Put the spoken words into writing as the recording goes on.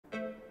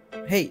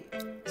Hey,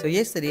 so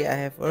yesterday I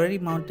have already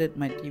mounted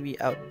my TV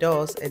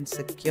outdoors and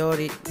secured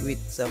it with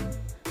some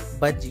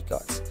bungee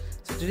cords.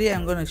 So today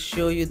I'm going to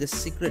show you the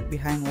secret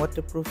behind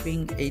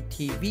waterproofing a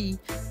TV.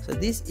 So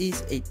this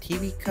is a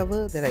TV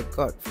cover that I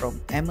got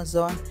from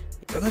Amazon.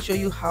 I'm going to show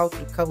you how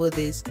to cover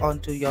this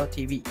onto your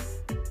TV.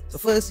 So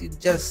first you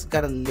just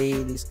gotta lay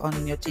this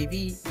on your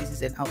TV. This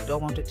is an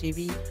outdoor mounted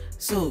TV,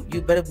 so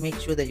you better make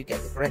sure that you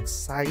get the correct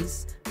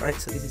size.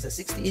 Alright, so this is a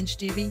 60-inch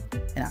TV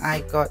and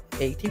I got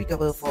a TV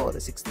cover for the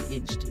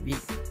 60-inch TV.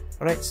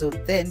 Alright, so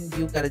then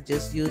you gotta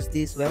just use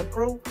this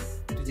Velcro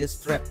to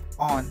just strap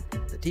on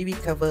the TV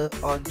cover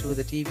onto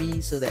the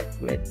TV so that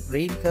when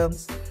rain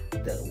comes,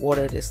 the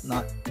water does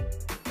not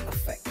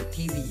affect the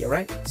TV.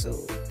 Alright,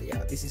 so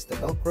yeah, this is the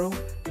Velcro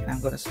and I'm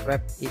gonna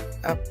strap it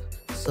up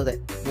so that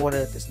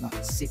water does not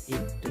seep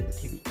into the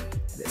TV.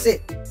 And that's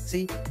it.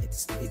 See,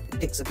 it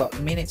takes about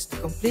minutes to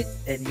complete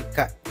and you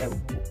got a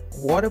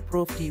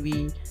waterproof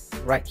TV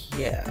right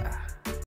here.